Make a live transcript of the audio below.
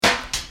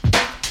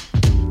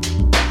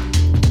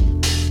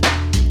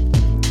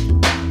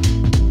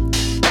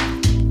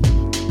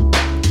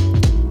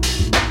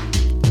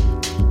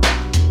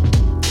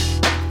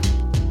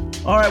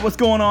right, what's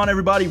going on,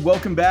 everybody?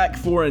 Welcome back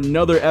for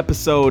another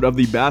episode of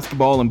the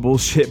Basketball and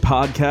Bullshit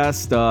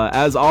podcast.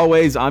 As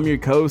always, I'm your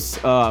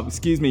host,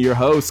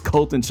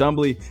 Colton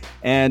Shumbley.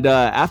 And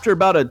after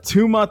about a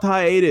 2-month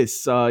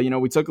hiatus,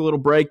 we took a little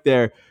break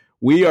there.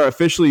 We are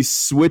officially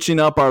switching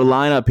up our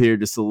lineup here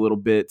just a little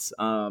bit.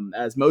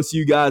 As most of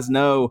you guys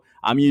know,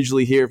 I'm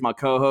usually here with my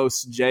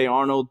co-hosts, Jay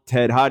Arnold,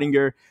 Ted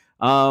Heidinger.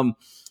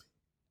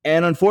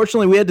 And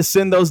unfortunately, we had to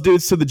send those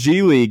dudes to the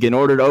G League in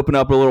order to open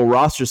up a little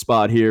roster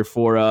spot here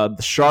for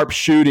the sharp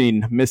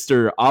shooting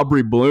Mr.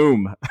 Aubrey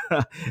Bloom.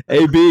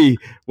 AB,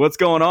 what's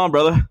going on,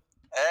 brother?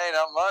 Hey,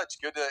 not much.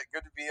 Good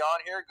to be on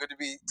here. Good to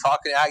be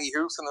talking Aggie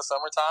hoops in the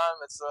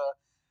summertime.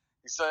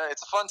 It's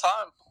a fun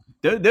time.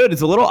 Dude,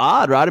 it's a little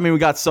odd, right? I mean, we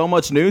got so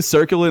much news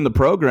circulating the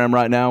program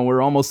right now, and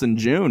we're almost in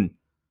June.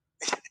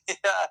 Yeah,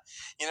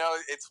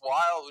 it's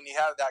wild when you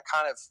have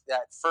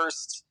that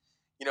first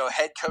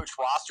head coach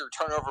roster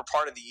turnover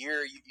part of the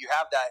year. You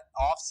have that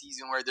off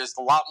season where there's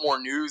a lot more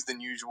news than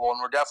usual, and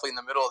we're definitely in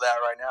the middle of that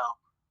right now.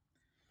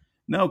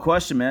 No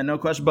question, man. No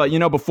question. But,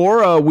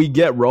 before we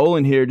get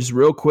rolling here, just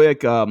real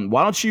quick,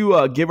 why don't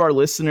you give our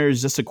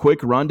listeners just a quick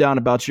rundown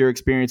about your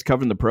experience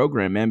covering the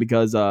program, man?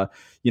 Because,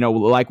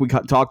 like we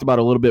talked about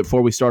a little bit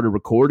before we started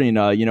recording,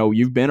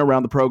 you've been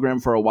around the program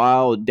for a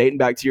while, dating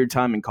back to your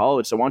time in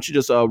college. So why don't you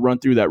just run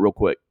through that real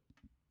quick?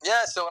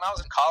 Yeah, so when I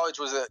was in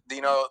college,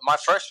 my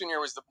freshman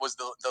year was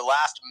the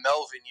last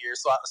Melvin year,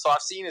 so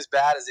I've seen as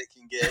bad as it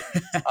can get.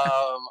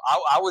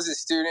 I was a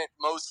student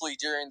mostly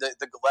during the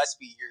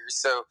Gillespie years,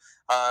 so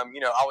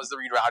I was the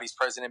Reed Rowdy's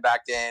president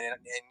back then, and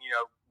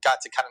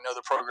got to kind of know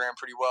the program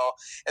pretty well.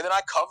 And then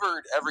I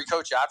covered every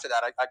coach after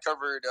that. I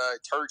covered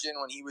Turgeon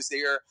when he was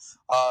there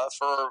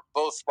for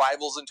both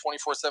Rivals and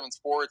 24/7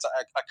 Sports.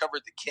 I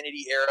covered the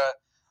Kennedy era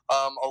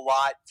a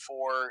lot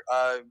for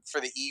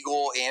the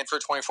Eagle and for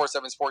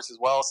 24/7 Sports as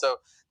well. So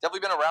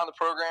definitely been around the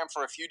program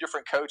for a few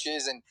different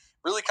coaches and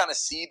really kind of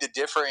see the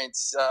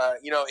difference,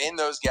 in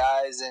those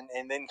guys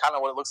and then kind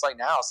of what it looks like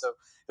now. So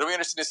it'll be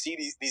interesting to see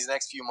these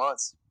next few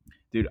months.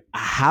 Dude,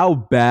 how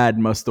bad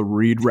must the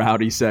Reed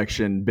Rowdy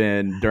section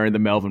been during the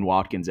Melvin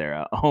Watkins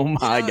era? Oh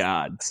my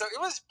God! So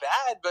it was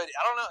bad, but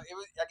I don't know.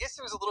 I guess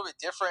it was a little bit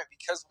different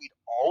because we'd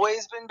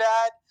always been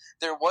bad.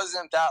 There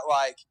wasn't that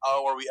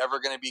are we ever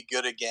going to be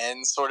good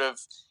again? Sort of,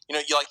 you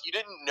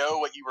didn't know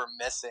what you were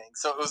missing.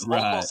 So it was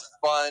almost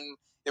fun.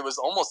 It was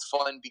almost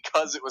fun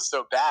because it was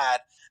so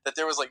bad that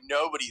there was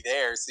nobody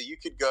there. So you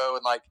could go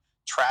and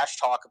trash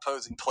talk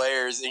opposing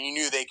players and you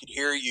knew they could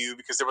hear you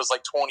because there was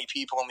 20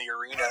 people in the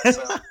arena.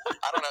 So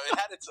I don't know. It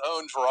had its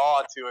own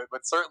draw to it,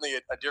 but certainly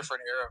a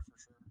different era for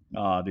sure.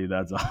 Oh, dude,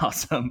 that's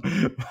awesome,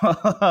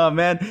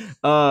 man.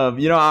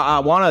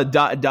 I want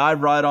to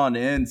dive right on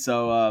in.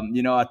 So,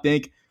 I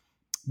think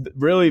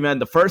really, man,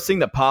 the first thing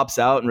that pops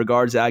out in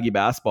regards to Aggie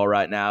basketball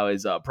right now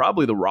is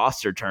probably the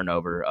roster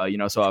turnover.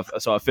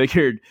 So I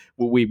figured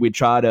we'd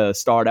try to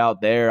start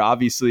out there.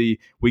 Obviously,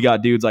 we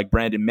got dudes like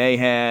Brandon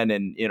Mahan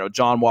and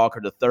John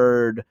Walker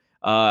III,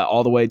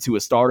 all the way to a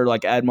starter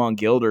like Admon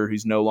Gilder,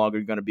 who's no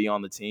longer going to be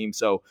on the team.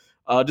 So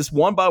just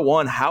one by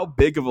one, how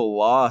big of a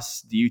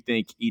loss do you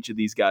think each of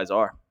these guys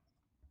are?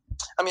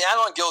 I mean,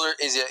 Admon Gilder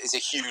is a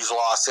huge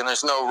loss, and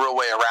there's no real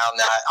way around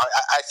that.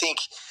 I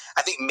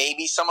think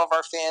maybe some of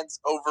our fans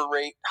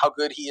overrate how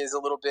good he is a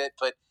little bit,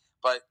 but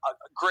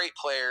a great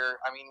player.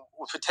 I mean,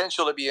 with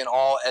potential to be an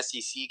all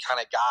SEC kind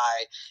of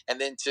guy,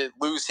 and then to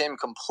lose him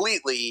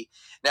completely.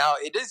 Now,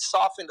 it is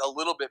softened a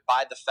little bit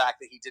by the fact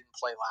that he didn't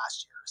play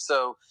last year.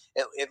 So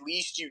at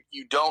least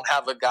you don't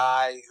have a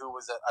guy who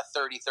was a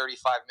 30,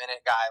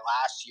 35-minute guy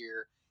last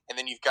year, and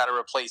then you've got to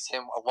replace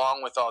him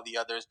along with all the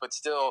others. But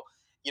still,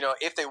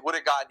 if they would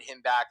have gotten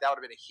him back, that would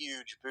have been a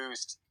huge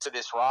boost to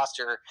this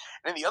roster.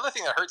 And then the other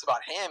thing that hurts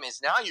about him is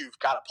now you've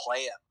got to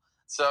play him.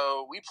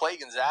 So we play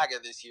Gonzaga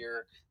this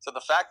year. So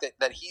the fact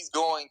that he's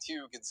going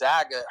to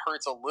Gonzaga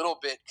hurts a little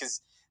bit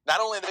because not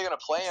only are they going to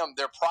play him,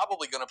 they're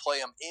probably going to play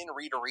him in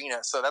Reed Arena.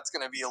 So that's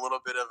going to be a little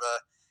bit of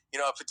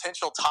a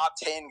potential top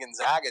 10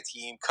 Gonzaga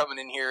team coming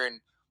in here and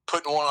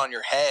putting one on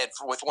your head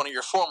with one of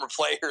your former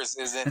players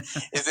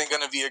isn't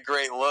going to be a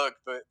great look.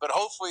 But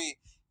hopefully,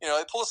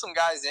 they pull some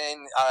guys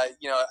in. I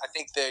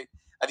think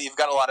you've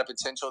got a lot of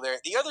potential there.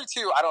 The other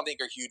two, I don't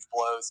think are huge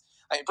blows.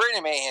 I mean,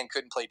 Brandon Mahan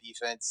couldn't play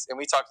defense, and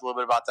we talked a little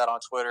bit about that on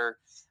Twitter.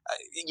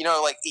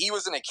 He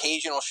was an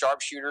occasional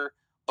sharpshooter,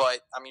 but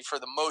I mean, for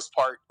the most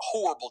part,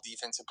 horrible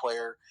defensive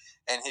player,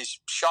 and his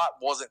shot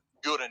wasn't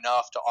good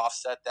enough to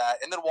offset that.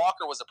 And then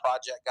Walker was a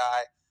project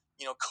guy.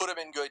 Could have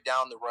been good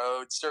down the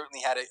road.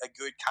 Certainly had a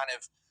good kind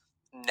of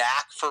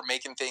knack for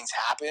making things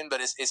happen.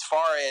 But as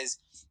far as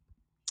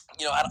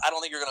I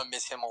don't think you're going to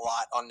miss him a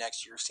lot on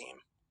next year's team.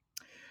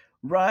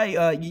 Right.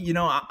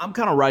 I'm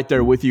kind of right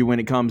there with you when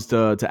it comes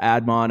to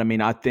Admon. I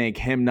mean, I think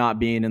him not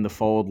being in the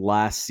fold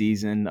last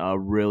season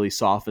really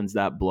softens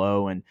that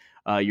blow. And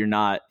you're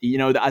not,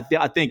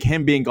 I think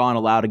him being gone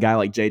allowed a guy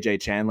like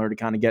JJ Chandler to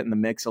kind of get in the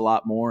mix a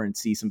lot more and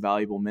see some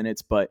valuable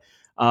minutes. But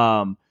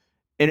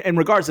in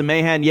regards to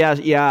Mahan,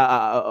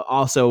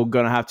 also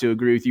going to have to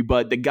agree with you.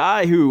 But the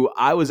guy who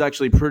I was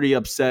actually pretty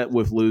upset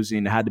with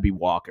losing had to be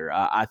Walker.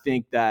 I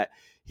think that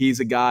he's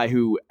a guy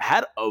who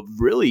had a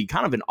really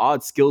kind of an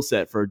odd skill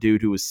set for a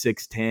dude who was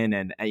 6'10"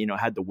 and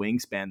had the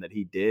wingspan that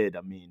he did.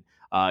 I mean,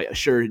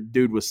 sure,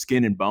 dude was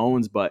skin and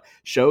bones, but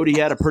showed he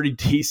had a pretty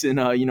decent,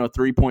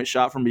 3-point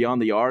shot from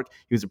beyond the arc.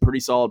 He was a pretty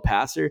solid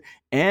passer.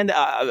 And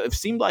it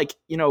seemed like,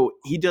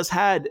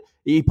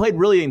 he played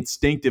really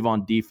instinctive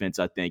on defense,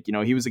 I think.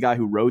 He was a guy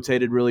who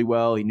rotated really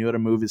well. He knew how to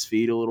move his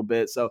feet a little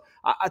bit. So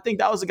I think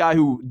that was a guy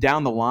who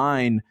down the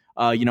line,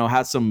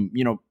 had some,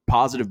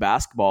 positive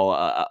basketball,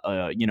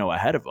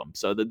 ahead of him.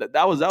 So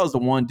that was the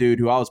one dude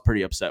who I was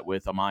pretty upset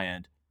with on my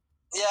end.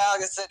 Yeah,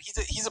 like I said,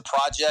 he's a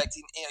project.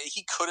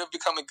 He could have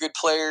become a good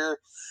player.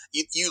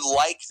 You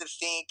like to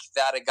think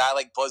that a guy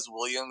like Buzz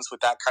Williams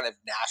with that kind of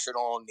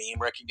national name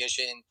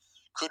recognition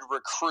could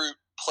recruit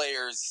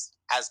players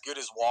as good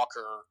as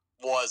Walker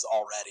was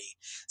already.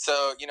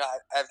 So,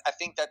 I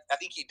think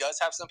he does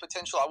have some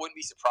potential. I wouldn't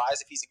be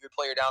surprised if he's a good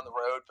player down the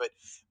road,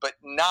 but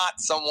not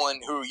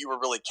someone who you were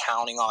really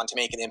counting on to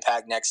make an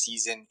impact next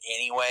season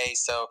anyway.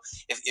 So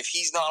if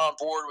he's not on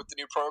board with the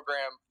new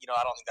program,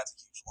 I don't think that's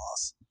a huge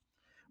loss.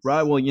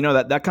 Right. Well,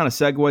 that kind of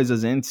segues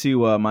us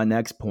into my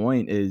next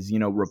point is,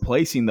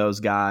 replacing those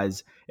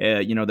guys.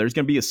 There's going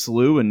to be a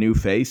slew of new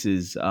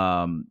faces,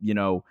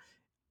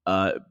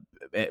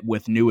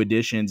 with new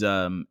additions.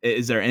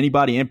 Is there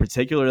anybody in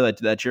particular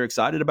that you're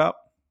excited about?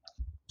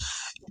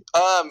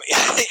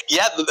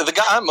 Yeah, the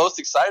guy I'm most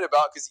excited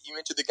about, because you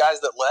mentioned the guys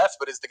that left,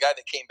 but it's the guy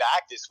that came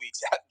back this week.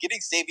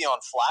 Getting Savion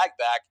Flagg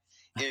back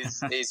is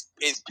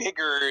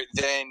bigger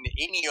than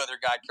any other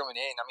guy coming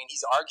in. I mean,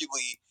 he's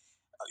arguably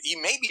 – he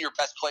may be your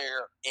best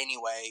player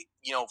anyway,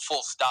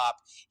 full stop.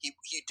 He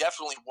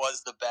definitely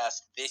was the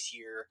best this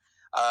year.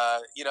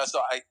 So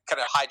I kind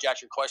of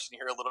hijacked your question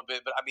here a little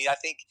bit, but I mean, I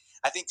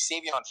think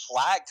Savion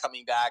Flagg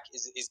coming back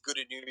is good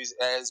news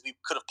as we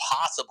could have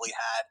possibly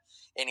had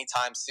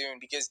anytime soon,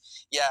 because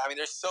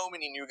there's so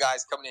many new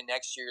guys coming in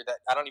next year that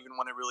I don't even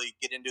want to really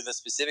get into the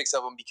specifics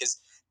of them, because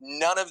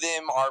none of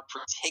them are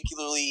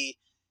particularly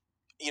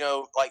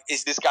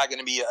is this guy going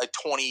to be a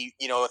 20,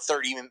 a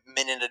 30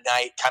 minute a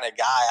night kind of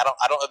guy? I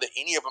don't know that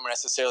any of them are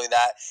necessarily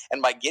that.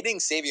 And by getting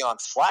Savion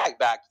Flagg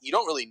back, you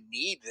don't really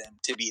need them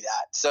to be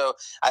that. So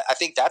I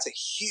think that's a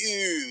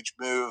huge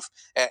move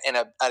and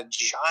a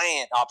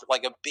giant,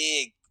 like a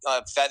big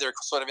feather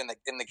sort of in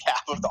the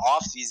cap of the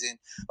offseason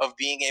of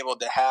being able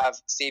to have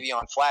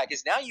Savion Flagg,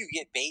 because now you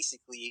get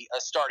basically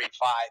a starting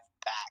five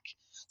back.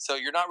 So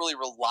you're not really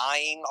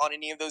relying on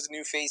any of those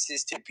new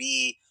faces to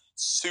be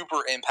super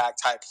impact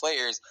type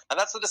players. And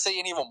that's not to say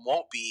any of them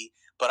won't be,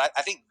 but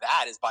I think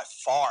that is by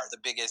far the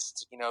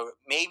biggest,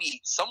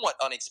 maybe somewhat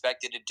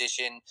unexpected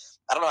addition.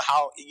 I don't know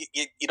how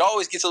it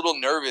always gets a little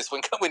nervous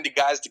when coming to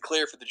guys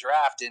declare for the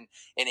draft, and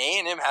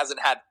A&M hasn't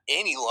had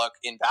any luck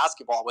in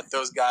basketball with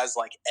those guys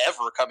like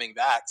ever coming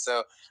back.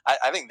 So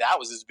I think that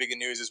was as big a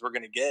news as we're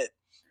going to get.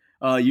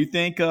 You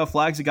think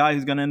Flagg's a guy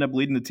who's going to end up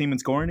leading the team in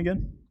scoring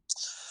again?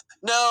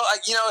 No,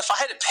 if I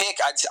had to pick,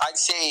 I'd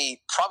say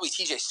probably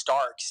TJ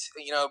Starks,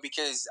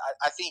 because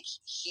I think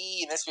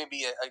and this may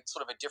be a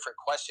sort of a different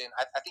question,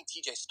 I think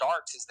TJ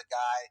Starks is the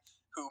guy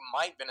who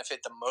might benefit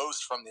the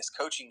most from this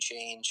coaching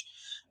change,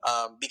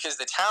 because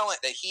the talent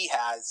that he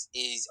has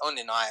is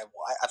undeniable.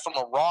 From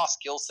a raw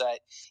skill set,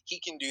 he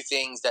can do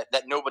things that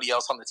nobody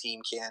else on the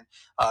team can.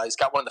 He's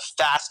got one of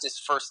the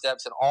fastest first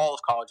steps in all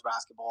of college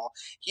basketball.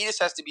 He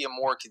just has to be a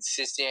more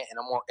consistent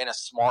and a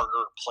smarter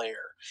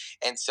player.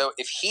 And so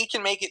if he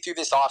can make it through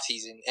this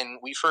offseason, and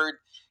we've heard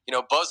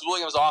Buzz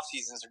Williams off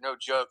seasons are no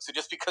joke. So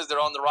just because they're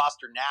on the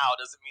roster now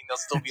doesn't mean they'll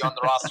still be on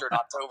the roster in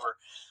October.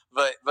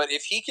 But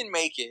if he can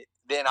make it,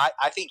 then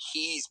I think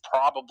he's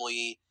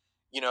probably,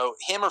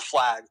 him or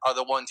Flagg are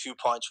the 1-2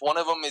 punch. One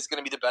of them is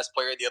going to be the best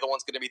player. The other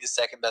one's going to be the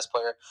second best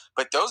player.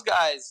 But those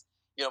guys,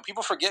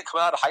 people forget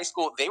coming out of high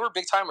school, they were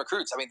big time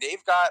recruits. I mean,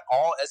 they've got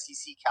all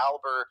SEC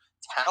caliber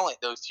talent,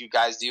 those two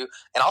guys do.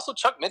 And also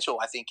Chuck Mitchell,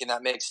 I think, in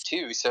that mix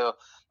too. So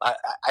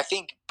I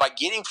think by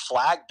getting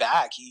Flagg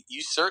back,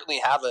 you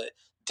certainly have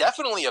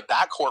definitely a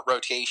backcourt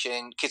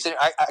rotation.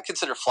 I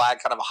consider Flagg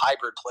kind of a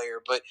hybrid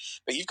player, but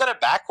you've got a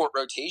backcourt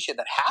rotation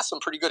that has some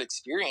pretty good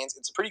experience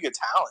and some pretty good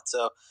talent.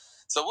 So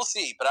we'll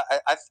see. But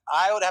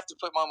I would have to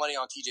put my money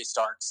on TJ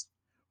Starks.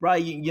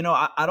 Right.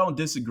 I don't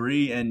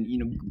disagree. And,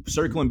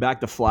 circling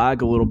back to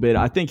Flagg a little bit,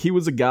 I think he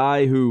was a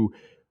guy who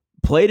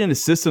played in a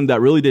system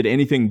that really did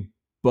anything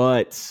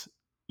but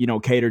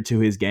catered to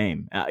his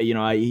game.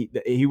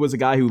 He was a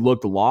guy who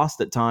looked lost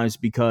at times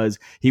because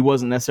he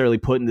wasn't necessarily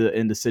put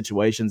into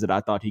situations that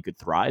I thought he could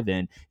thrive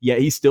in. Yet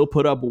he still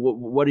put up,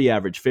 what did he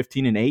average,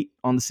 15 and 8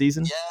 on the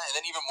season? Yeah, and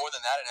then even more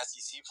than that in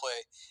SEC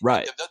play.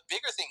 Right. The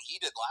bigger thing he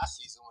did last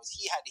season was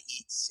he had to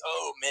eat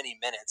so many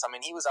minutes. I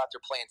mean, he was out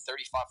there playing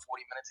 35,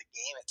 40 minutes a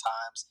game at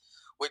times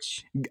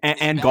which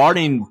and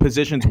guarding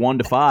positions 1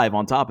 to 5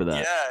 on top of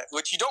that. Yeah,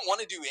 which you don't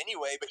want to do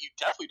anyway, but you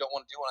definitely don't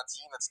want to do on a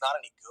team that's not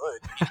any good.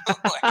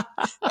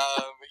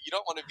 You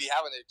don't want to be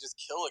having to just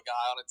kill a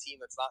guy on a team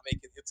that's not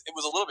making it. It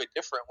was a little bit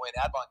different when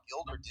Adbon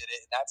Gilder did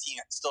it, and that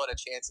team still had a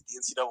chance at the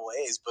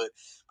NCAA's, but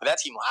that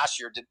team last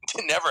year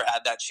never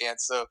had that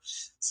chance. So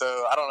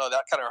I don't know.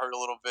 That kind of hurt a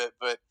little bit,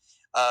 but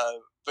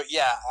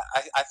yeah,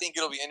 I think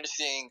it'll be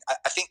interesting.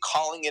 I think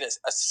calling it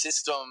a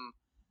system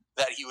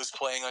that he was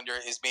playing under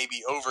is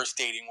maybe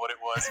overstating what it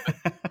was,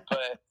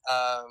 but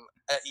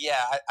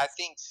yeah, I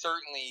think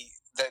certainly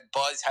that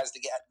Buzz has to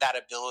get that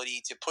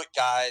ability to put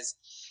guys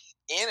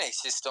in a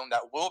system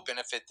that will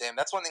benefit them.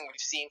 That's one thing we've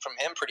seen from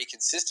him pretty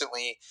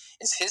consistently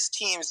is his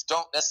teams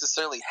don't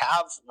necessarily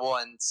have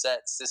one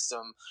set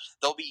system.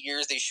 There'll be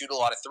years they shoot a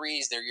lot of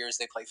threes. There are years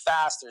they play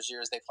fast. There's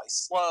years they play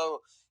slow.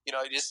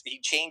 He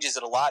changes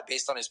it a lot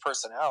based on his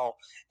personnel.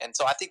 And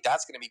so I think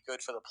that's going to be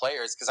good for the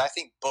players because I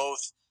think both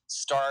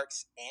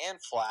Starks and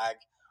Flagg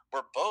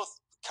were both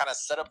kind of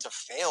set up to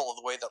fail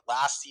the way that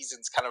last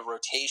season's kind of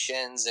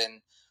rotations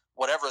and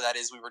whatever that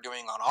is we were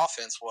doing on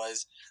offense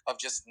was of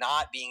just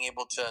not being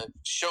able to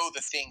show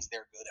the things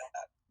they're good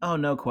at. Oh,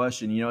 no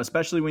question.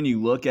 Especially when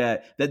you look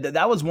at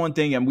that was one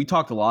thing, and we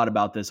talked a lot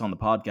about this on the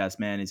podcast,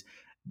 man, is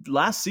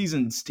last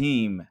season's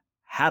team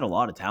had a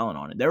lot of talent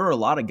on it. There were a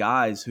lot of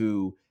guys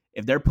who,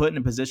 if they're put in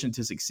a position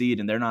to succeed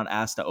and they're not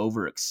asked to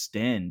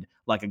overextend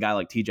like a guy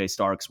like TJ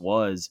Starks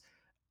was,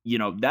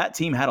 that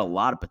team had a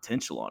lot of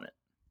potential on it.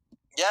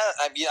 Yeah,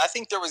 I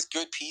think there was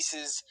good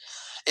pieces.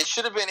 It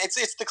should have been.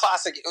 It's the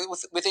classic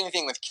with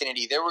anything with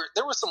Kennedy. There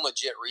were some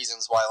legit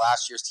reasons why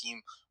last year's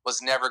team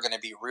was never going to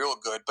be real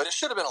good, but it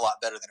should have been a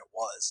lot better than it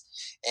was.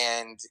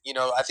 And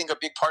I think a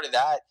big part of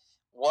that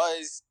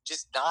was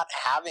just not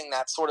having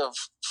that sort of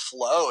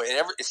flow.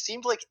 It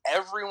seemed like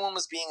everyone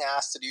was being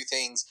asked to do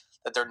things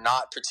that they're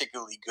not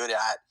particularly good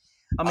at.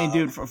 I mean,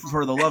 dude,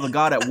 for the love of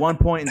God, at one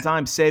point in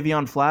time,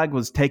 Savion Flagg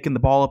was taking the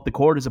ball up the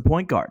court as a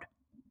point guard.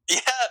 Yeah,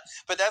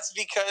 but that's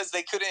because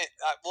they couldn't.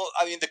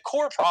 The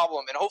core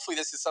problem, and hopefully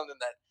this is something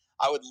that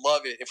I would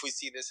love it if we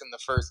see this in the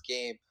first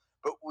game.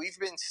 But we've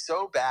been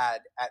so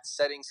bad at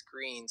setting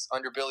screens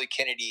under Billy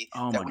Kennedy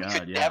that we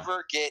could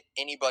never get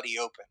anybody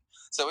open.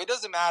 So it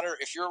doesn't matter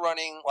if you're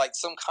running like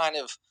some kind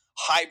of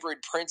hybrid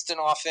Princeton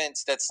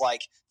offense that's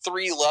like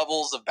 3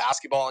 levels of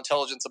basketball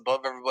intelligence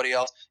above everybody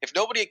else. If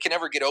nobody can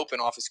ever get open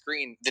off a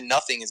screen, then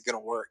nothing is going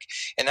to work.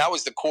 And that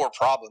was the core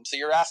problem. So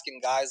you're asking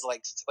guys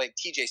like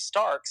TJ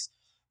Starks,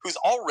 who's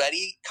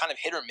already kind of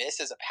hit or miss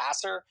as a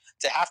passer,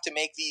 to have to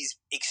make these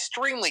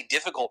extremely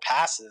difficult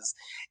passes.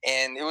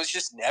 And it was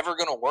just never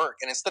going to work.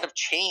 And instead of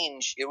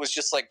change, it was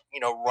just like,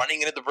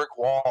 running into the brick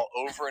wall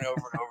over and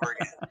over and over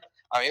again.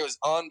 I mean, it was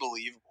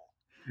unbelievable.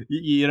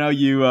 You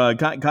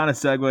kind of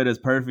segued us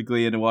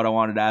perfectly into what I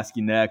wanted to ask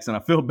you next. And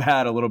I feel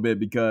bad a little bit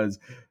because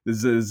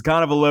this is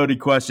kind of a loaded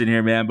question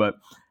here, man. But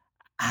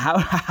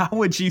how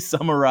would you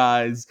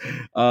summarize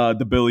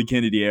the Billy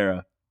Kennedy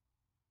era?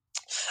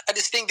 I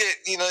just think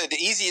that the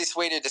easiest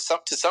way to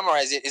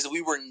summarize it is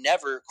we were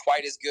never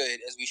quite as good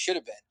as we should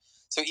have been.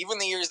 So even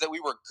the years that we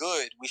were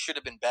good, we should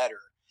have been better.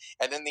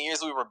 And then the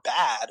years we were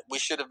bad, we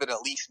should have been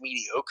at least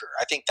mediocre.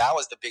 I think that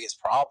was the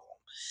biggest problem.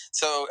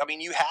 So, I mean,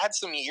 you had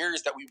some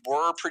years that we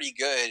were pretty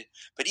good,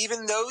 but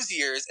even those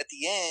years, at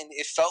the end,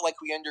 it felt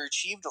like we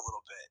underachieved a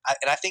little bit.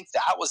 And I think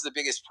that was the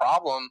biggest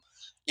problem.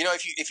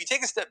 If you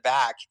take a step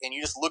back and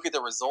you just look at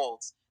the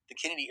results, the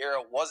Kennedy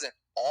era wasn't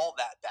all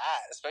that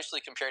bad, especially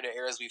compared to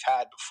eras we've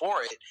had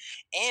before it.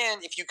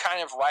 And if you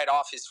kind of write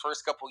off his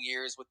first couple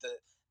years with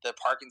the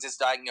Parkinson's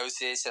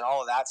diagnosis and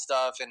all of that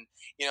stuff, and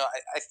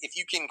if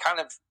you can kind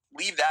of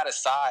leave that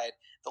aside,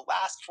 the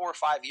last 4 or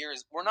 5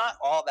 years were not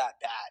all that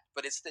bad.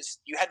 But it's this: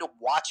 you had to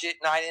watch it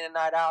night in and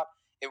night out.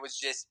 It was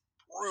just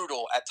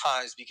brutal at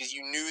times because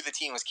you knew the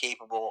team was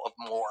capable of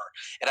more.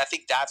 And I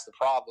think that's the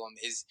problem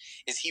is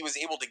he was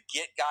able to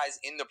get guys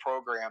in the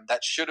program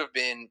that should have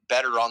been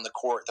better on the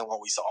court than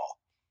what we saw.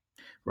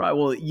 Right.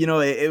 Well,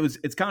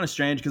 it's kind of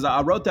strange because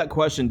I wrote that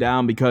question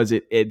down because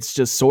it's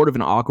just sort of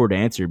an awkward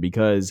answer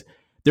because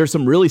there's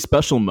some really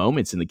special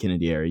moments in the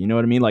Kennedy era. You know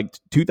what I mean? Like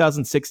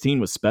 2016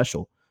 was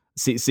special.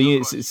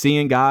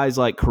 Seeing guys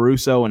like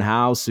Caruso and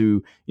House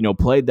who,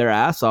 played their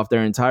ass off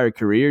their entire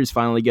careers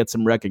finally get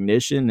some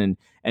recognition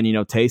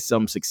and taste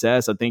some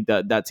success. I think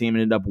that team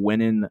ended up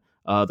winning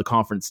the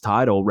conference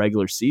title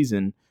regular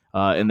season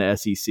in the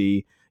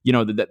SEC.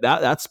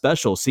 That's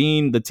special.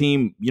 Seeing the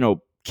team,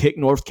 kick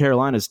North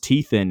Carolina's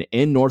teeth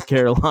in North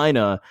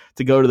Carolina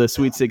to go to the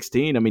Sweet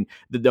 16. I mean,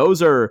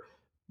 those are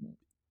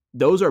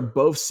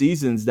both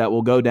seasons that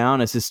will go down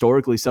as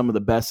historically some of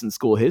the best in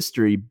school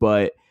history,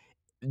 but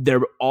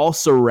they're all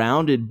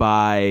surrounded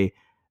by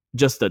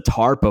just a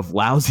tarp of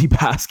lousy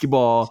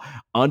basketball,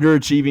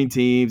 underachieving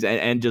teams,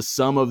 and just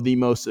some of the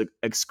most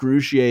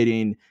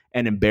excruciating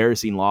and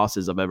embarrassing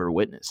losses I've ever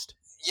witnessed.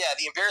 Yeah,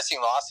 the embarrassing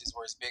losses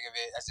were as big of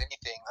it as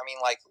anything. I mean,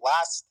 like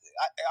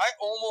I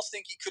almost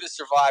think he could have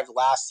survived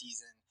last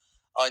season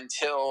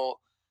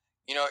until,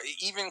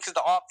 Even because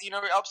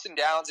ups and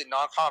downs in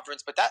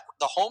non-conference, but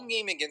the home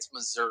game against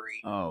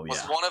Missouri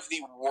was one of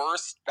the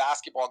worst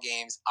basketball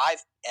games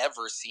I've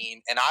ever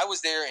seen, and I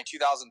was there in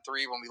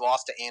 2003 when we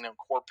lost to A&M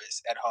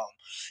Corpus at home.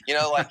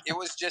 It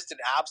was just an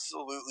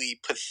absolutely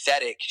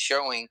pathetic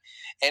showing,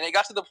 and it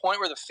got to the point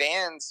where the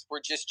fans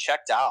were just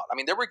checked out. I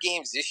mean, there were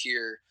games this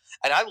year,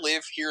 and I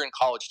live here in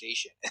College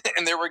Station,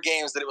 and there were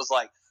games that it was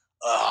like,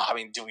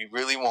 do we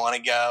really want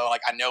to go?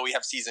 Like, I know we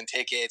have season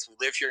tickets. We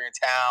live here in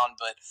town,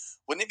 but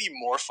wouldn't it be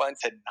more fun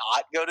to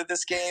not go to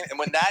this game? And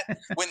when that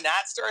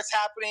starts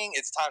happening,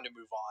 it's time to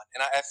move on.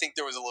 And I think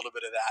there was a little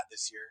bit of that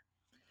this year.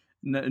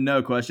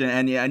 No question.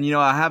 And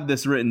I have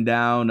this written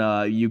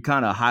down. You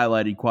kind of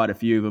highlighted quite a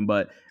few of them,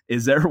 but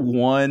is there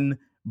one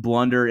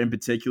blunder in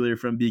particular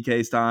from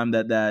BK's time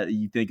that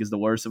you think is the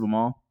worst of them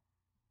all?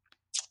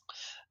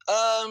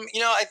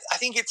 I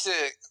think it's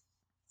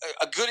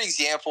a good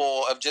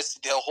example of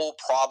just the whole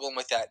problem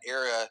with that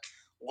era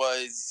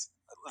was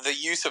the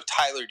use of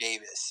Tyler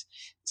Davis.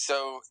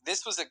 So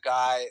this was a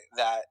guy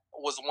that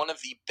was one of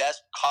the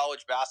best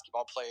college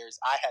basketball players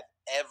I had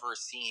ever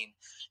seen,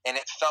 and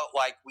it felt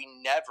like we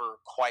never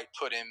quite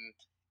put him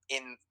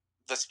in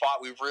the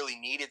spot we really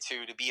needed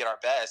to be at our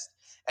best.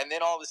 And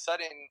then all of a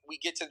sudden we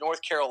get to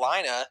North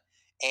Carolina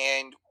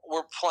and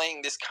we're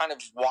playing this kind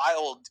of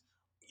wild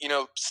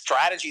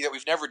strategy that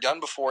we've never done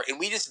before, and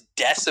we just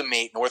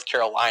decimate North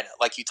Carolina,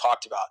 like you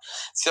talked about.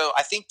 So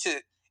I think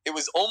it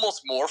was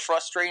almost more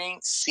frustrating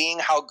seeing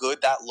how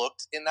good that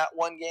looked in that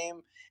one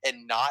game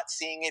and not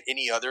seeing it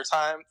any other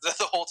time the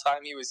whole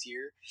time he was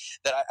here.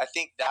 That I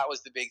think that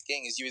was the big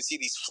thing, is you would see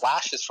these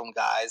flashes from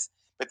guys,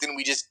 but then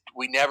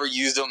we never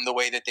used them the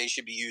way that they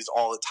should be used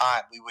all the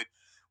time.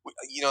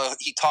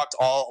 He talked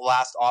all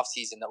last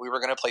offseason that we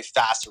were going to play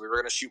faster. We were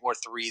going to shoot more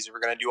threes. We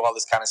were going to do all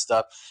this kind of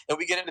stuff. And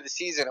we get into the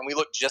season and we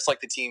look just like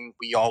the team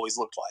we always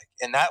looked like.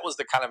 And that was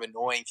the kind of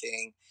annoying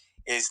thing,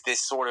 is this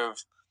sort of,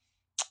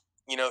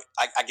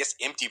 I guess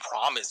empty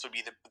promise would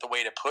be the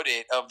way to put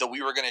it, of that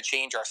we were going to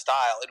change our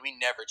style, and we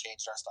never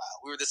changed our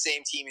style. We were the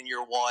same team in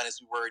year 1 as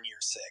we were in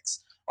year 6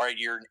 or in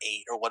year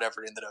 8 or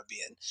whatever it ended up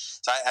being.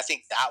 So I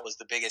think that was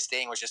the biggest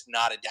thing, was just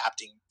not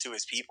adapting to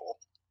his people.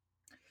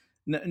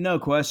 No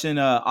question.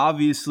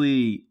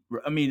 Obviously,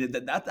 I mean,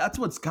 that's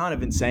what's kind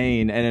of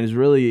insane, and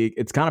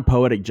it's kind of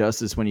poetic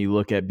justice when you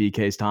look at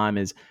BK's time,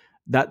 is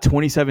that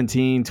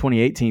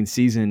 2017-2018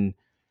 season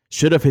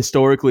should have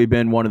historically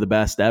been one of the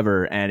best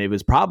ever, and it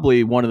was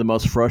probably one of the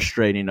most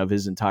frustrating of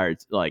his entire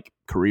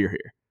career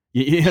here.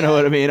 You know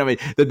what I mean? I mean,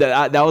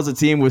 that was a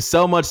team with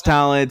so much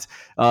talent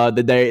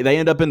that they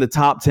end up in the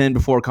top 10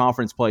 before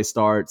conference play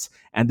starts.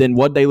 And then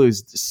they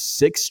lose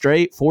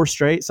 4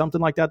 straight, something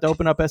like that, to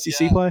open up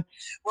SEC play?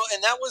 Well,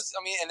 and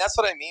that's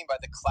what I mean by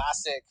the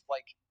classic,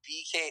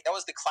 BK. That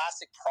was the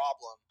classic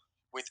problem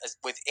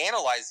with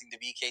analyzing the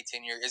BK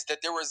tenure, is that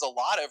there was a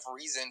lot of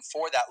reason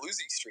for that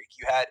losing streak.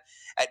 You had,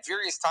 at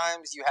various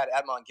times, you had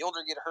Admon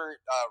Gilder get hurt,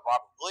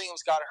 Robert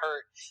Williams got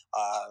hurt,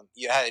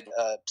 you had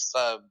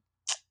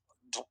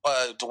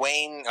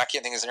Dwayne, I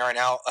can't think of his name right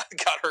now,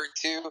 got hurt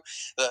too.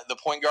 The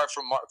point guard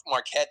from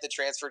Marquette that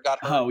transferred got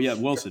hurt. Oh yeah,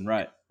 Wilson,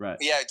 right.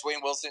 Yeah,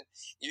 Dwayne Wilson.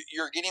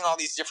 You're getting all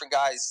these different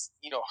guys,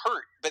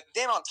 hurt. But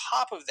then on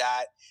top of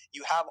that,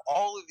 you have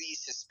all of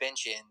these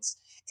suspensions,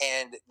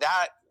 and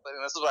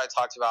this is what I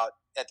talked about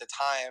at the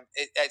time.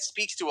 It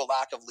speaks to a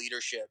lack of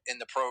leadership in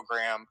the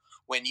program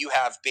when you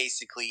have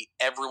basically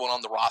everyone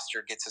on the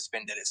roster get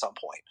suspended at some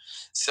point.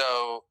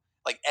 So,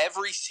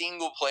 every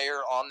single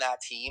player on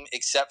that team,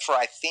 except for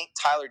I think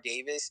Tyler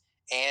Davis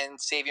and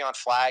Savion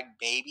Flagg,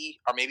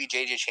 maybe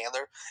JJ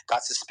Chandler,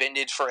 got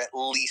suspended for at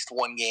least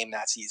one game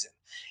that season.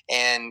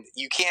 And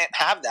you can't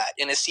have that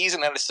in a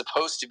season that is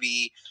supposed to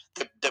be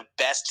the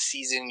best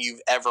season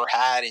you've ever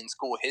had in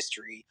school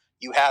history.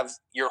 You have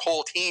your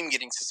whole team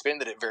getting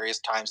suspended at various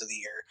times of the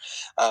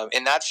year.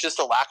 And that's just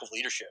a lack of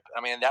leadership.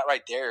 I mean, that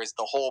right there is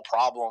the whole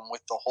problem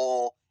with the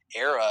whole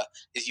era,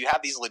 is you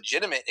have these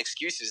legitimate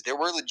excuses. There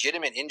were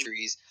legitimate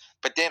injuries,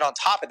 but then on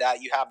top of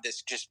that, you have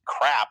this just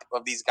crap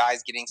of these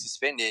guys getting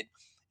suspended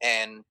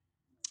and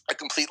a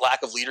complete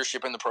lack of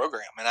leadership in the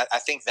program. And I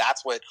think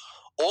that's what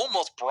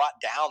almost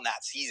brought down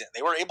that season.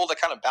 They were able to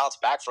kind of bounce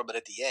back from it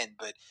at the end,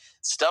 but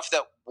stuff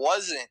that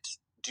wasn't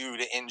due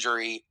to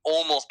injury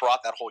almost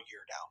brought that whole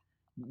year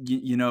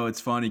down. It's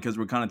funny because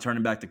we're kind of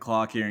turning back the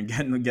clock here and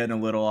getting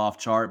a little off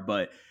chart,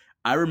 but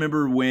I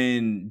remember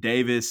when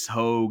Davis,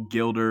 Hogue,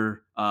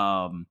 Gilder,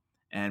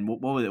 and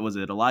what was it? Was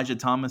it Elijah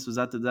Thomas? Was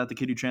that the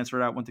kid who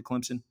transferred out, went to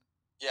Clemson?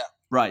 Yeah.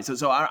 Right.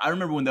 So I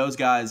remember when those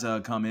guys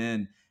come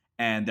in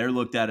and they're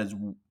looked at as,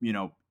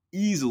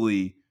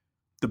 easily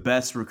the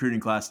best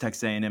recruiting class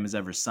Texas A&M has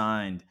ever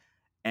signed.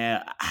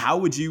 And how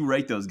would you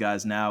rate those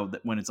guys now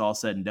when it's all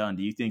said and done?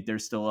 Do you think they're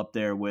still up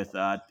there with,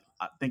 I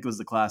think it was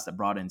the class that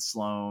brought in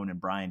Sloan and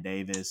Brian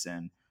Davis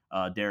and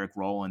Derek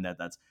Rowland,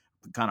 that's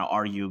kind of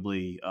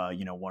arguably,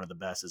 one of the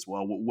best as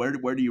well. Where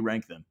do you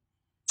rank them?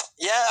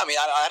 Yeah, I mean,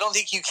 I don't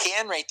think you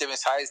can rank them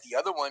as high as the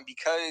other one,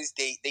 because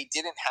they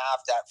didn't have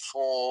that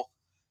full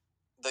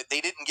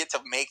they didn't get to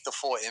make the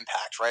full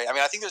impact, right? I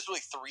mean, I think there's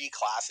really three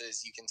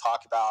classes you can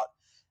talk about,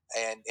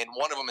 and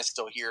one of them is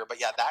still here. But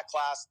yeah, that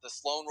class, the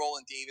Sloan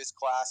Roland Davis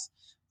class.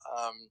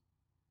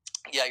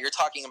 Yeah, you're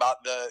talking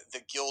about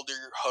the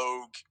Gilder,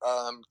 Hogue,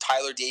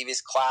 Tyler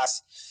Davis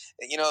class.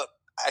 You know,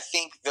 I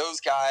think those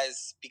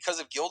guys, because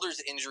of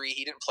Gilder's injury,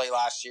 he didn't play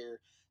last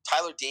year.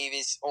 Tyler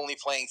Davis only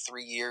playing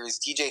 3 years.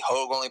 TJ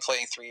Hogue only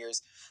playing 3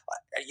 years.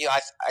 You know,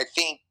 I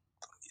think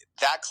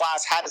that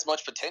class had as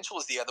much potential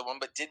as the other one,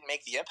 but didn't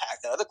make the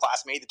impact. The other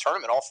class made the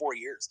tournament all 4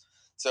 years.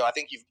 So I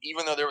think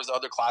even though there was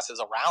other classes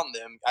around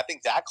them, I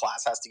think that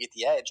class has to get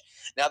the edge.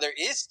 Now, there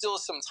is still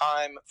some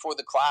time for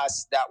the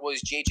class that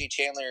was J.J.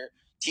 Chandler,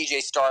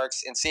 TJ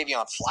Starks, and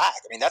Savion Flagg.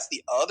 I mean, that's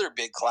the other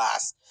big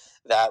class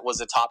that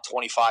was a top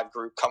 25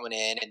 group coming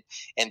in,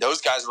 and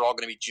those guys are all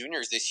going to be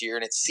juniors this year.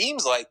 And it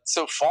seems like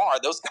so far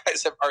those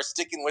guys are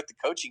sticking with the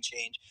coaching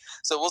change.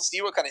 So we'll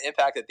see what kind of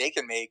impact that they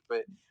can make.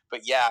 But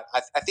yeah,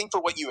 I think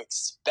for what you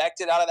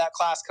expected out of that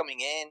class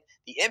coming in,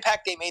 the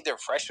impact they made their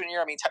freshman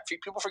year, I mean,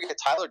 people forget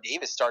Tyler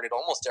Davis started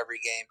almost every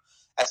game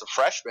as a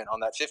freshman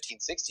on that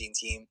 15-16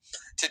 team.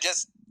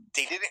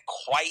 They didn't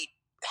quite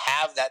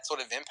have that sort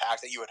of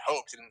impact that you had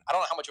hoped. And I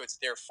don't know how much of it's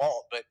their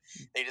fault, but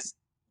they just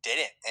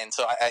didn't. And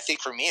so I think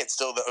for me, it's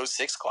still the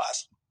 06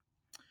 class.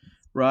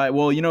 Right.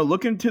 Well,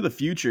 looking to the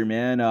future,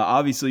 man,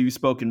 obviously you've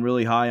spoken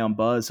really high on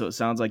Buzz, so it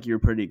sounds like you're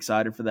pretty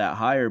excited for that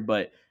hire.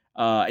 But,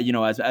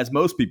 as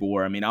most people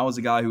were, I mean, I was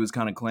a guy who was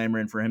kind of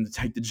clamoring for him to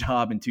take the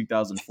job in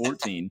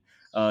 2014,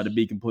 to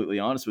be completely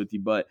honest with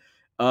you. But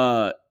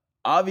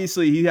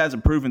obviously he has a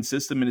proven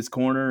system in his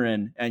corner,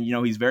 and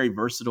he's very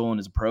versatile in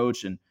his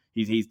approach, and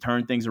he's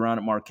turned things around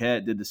at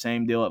Marquette, did the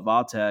same deal at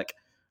Vautech.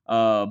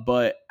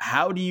 But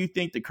how do you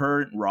think the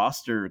current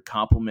roster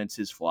complements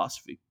his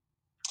philosophy?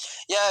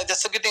 Yeah,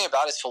 that's the good thing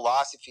about his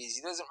philosophy is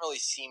he doesn't really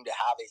seem to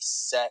have a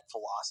set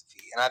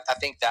philosophy. And I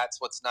think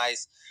that's what's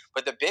nice.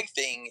 But the big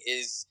thing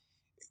is,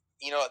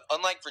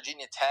 unlike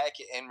Virginia Tech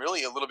and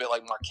really a little bit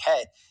like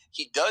Marquette,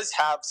 he does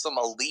have some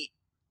elite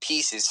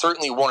pieces,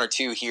 certainly one or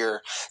two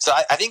here. So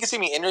I think it's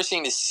going to be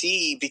interesting to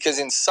see because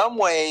in some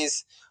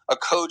ways a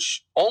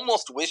coach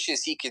almost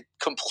wishes he could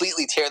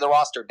completely tear the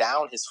roster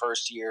down his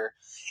first year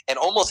and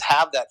almost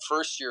have that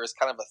first year as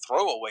kind of a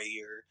throwaway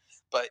year.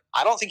 But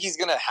I don't think he's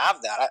going to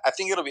have that. I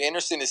think it'll be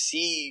interesting to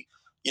see,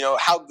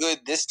 how good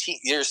this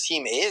year's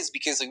team is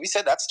because, like we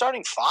said, that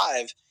starting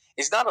five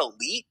is not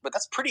elite, but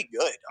that's pretty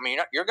good. I mean,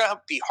 you're going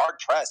to be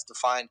hard-pressed to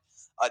find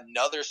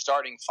another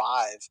starting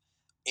five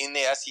in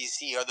the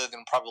SEC other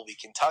than probably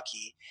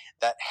Kentucky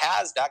that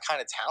has that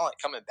kind of talent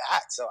coming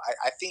back. So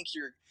I think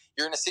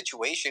you're in a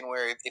situation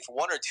where if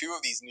one or two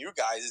of these new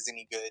guys is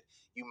any good,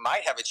 you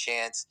might have a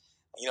chance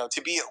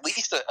to be at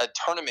least a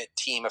tournament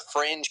team, a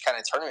fringe kind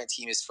of tournament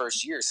team his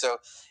first year. So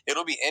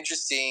it'll be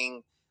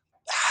interesting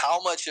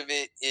how much of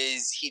it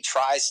is he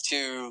tries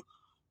to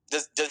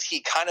does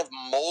he kind of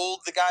mold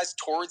the guys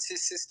towards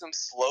his system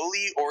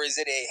slowly, or is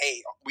it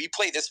hey, we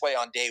play this way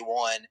on day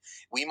one,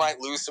 we might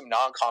lose some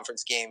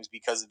non-conference games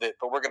because of it,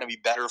 but we're going to be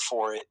better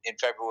for it in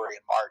February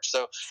and March.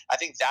 So I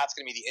think that's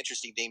going to be the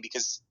interesting thing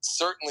because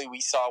certainly we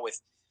saw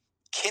with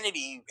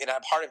Kennedy, and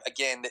I'm part of,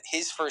 again, that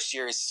his first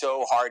year is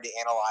so hard to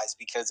analyze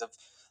because of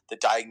the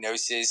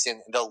diagnosis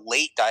and the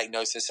late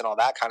diagnosis and all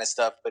that kind of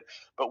stuff. But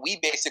we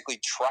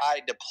basically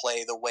tried to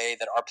play the way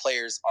that our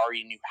players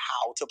already knew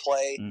how to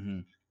play. Mm-hmm.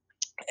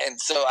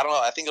 And so, I don't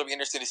know, I think it'll be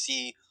interesting to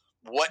see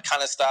what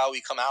kind of style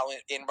we come out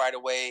in right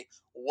away.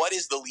 What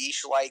is the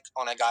leash like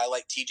on a guy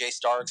like TJ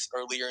Starks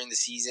earlier in the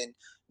season,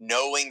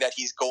 knowing that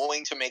he's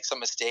going to make some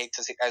mistakes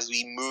as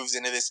he moves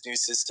into this new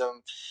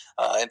system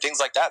and things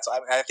like that. So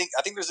I think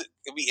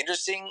it'll be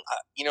interesting.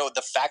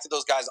 The fact that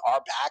those guys are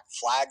back,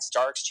 Flagg,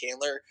 Starks,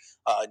 Chandler,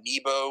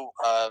 Nebo,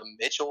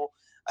 Mitchell,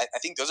 I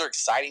think those are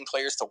exciting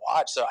players to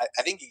watch. So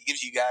I think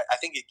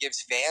it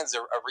gives fans a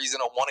reason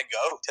to want to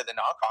go to the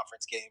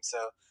non-conference game. So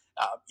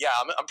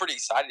I'm pretty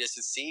excited just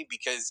to see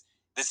because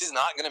this is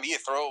not going to be a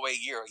throwaway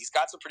year. He's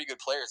got some pretty good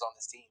players on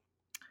this team.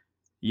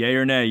 Yay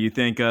or nay? You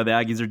think the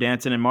Aggies are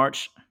dancing in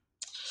March?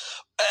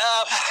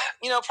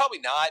 Probably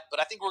not, but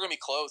I think we're going to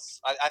be close.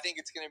 I think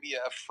it's going to be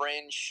a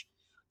fringe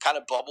kind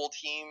of bubble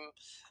team.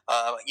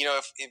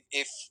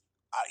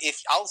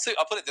 If I'll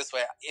put it this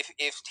way,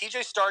 if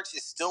TJ Starks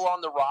is still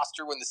on the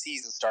roster when the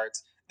season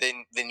starts,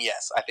 then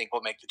yes, I think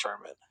we'll make the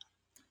tournament.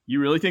 You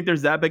really think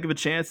there's that big of a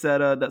chance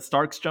that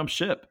Starks jumps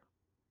ship?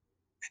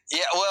 Yeah,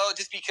 well,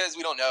 just because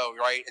we don't know,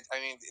 right?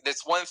 I mean,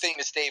 it's one thing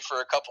to stay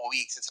for a couple of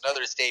weeks. It's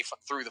another to stay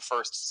through the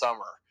first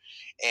summer.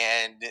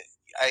 And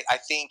I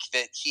think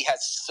that he has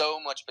so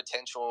much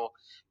potential.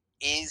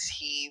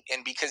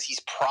 And because he's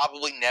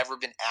probably never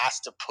been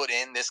asked to put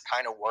in this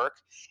kind of work,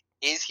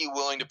 is he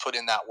willing to put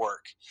in that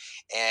work?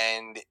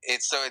 And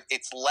it's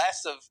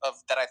less of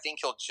that I think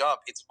he'll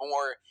jump. It's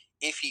more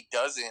if he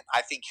doesn't,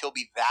 I think he'll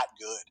be that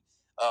good.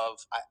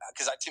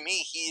 Because to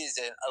me, he is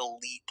an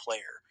elite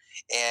player.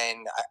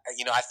 And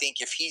I think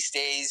if he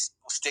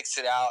sticks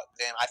it out,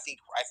 then I think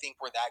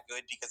we're that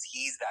good because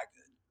he's that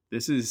good.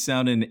 This is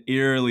sounding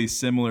eerily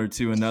similar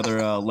to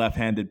another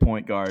left-handed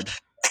point guard.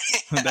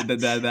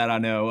 that I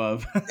know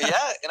of.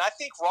 Yeah, and I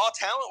think raw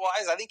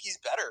talent-wise, I think he's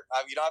better.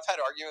 I've had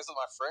arguments with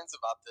my friends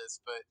about this,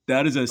 but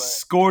that is a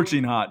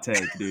scorching hot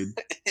take, dude.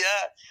 Yeah,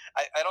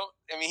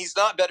 I mean, he's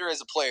not better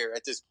as a player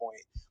at this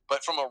point,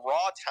 but from a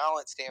raw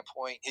talent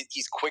standpoint,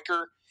 he's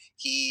quicker.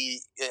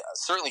 He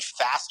certainly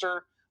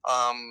faster.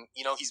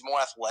 He's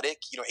more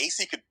athletic.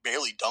 AC could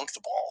barely dunk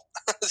the ball.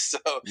 So,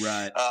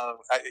 right.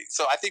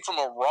 So I think from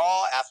a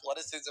raw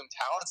athleticism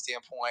talent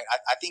standpoint,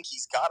 I think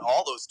he's got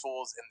all those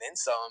tools and then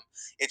some.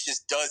 It's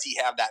just, does he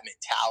have that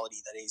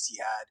mentality that AC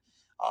had?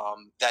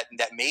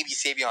 That maybe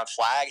Savion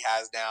Flagg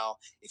has now.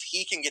 If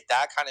he can get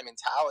that kind of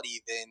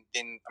mentality, then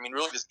I mean,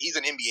 really, he's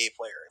an NBA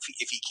player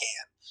if he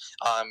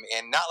can,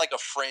 and not like a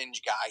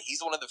fringe guy.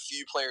 He's one of the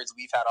few players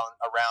we've had on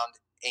around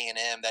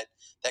A&M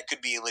that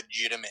could be a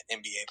legitimate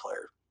NBA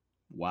player.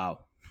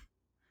 Wow.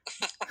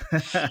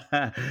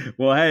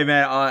 Well, hey,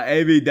 man,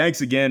 AB,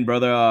 thanks again,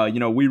 brother.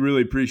 We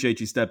really appreciate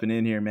you stepping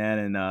in here, man,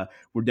 and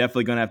we're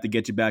definitely going to have to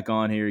get you back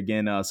on here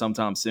again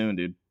sometime soon,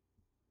 dude.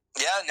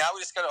 Yeah, now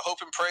we just got to hope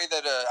and pray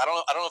that I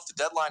don't know if the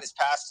deadline is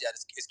passed yet.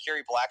 Is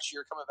Kerry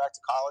Blackshear coming back to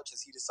college?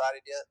 Has he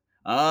decided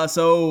yet?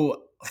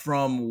 So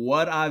from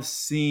what I've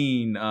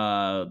seen,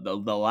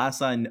 the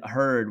last I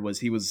heard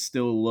was he was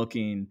still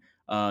looking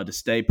to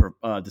stay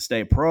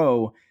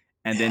pro.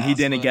 And then he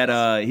didn't get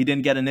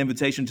an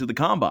invitation to the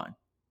combine.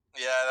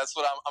 Yeah, that's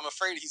what I'm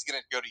afraid he's going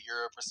to go to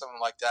Europe or something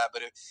like that.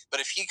 But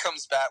if he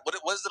comes back, what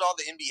is it all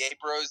the NBA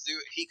bros do?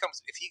 If he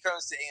comes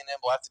to A&M,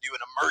 we'll have to do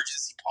an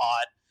emergency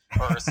pod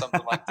or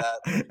something like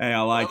that. Hey,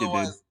 I like it,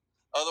 dude.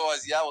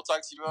 Otherwise, yeah, we'll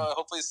talk to you.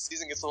 Hopefully, the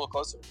season gets a little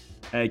closer.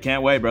 Hey,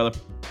 can't wait, brother.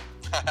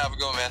 Have a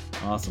good one, man.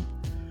 Awesome.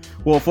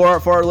 Well, for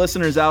our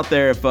listeners out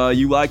there, if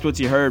you liked what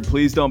you heard,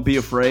 please don't be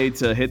afraid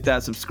to hit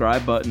that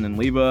subscribe button and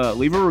leave a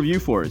review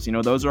for us.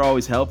 Those are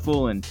always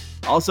helpful. And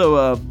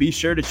also be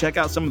sure to check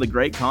out some of the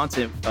great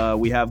content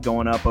we have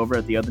going up over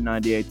at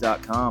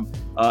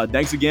theother98.com.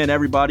 Thanks again,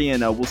 everybody,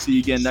 and we'll see you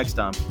again next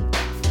time.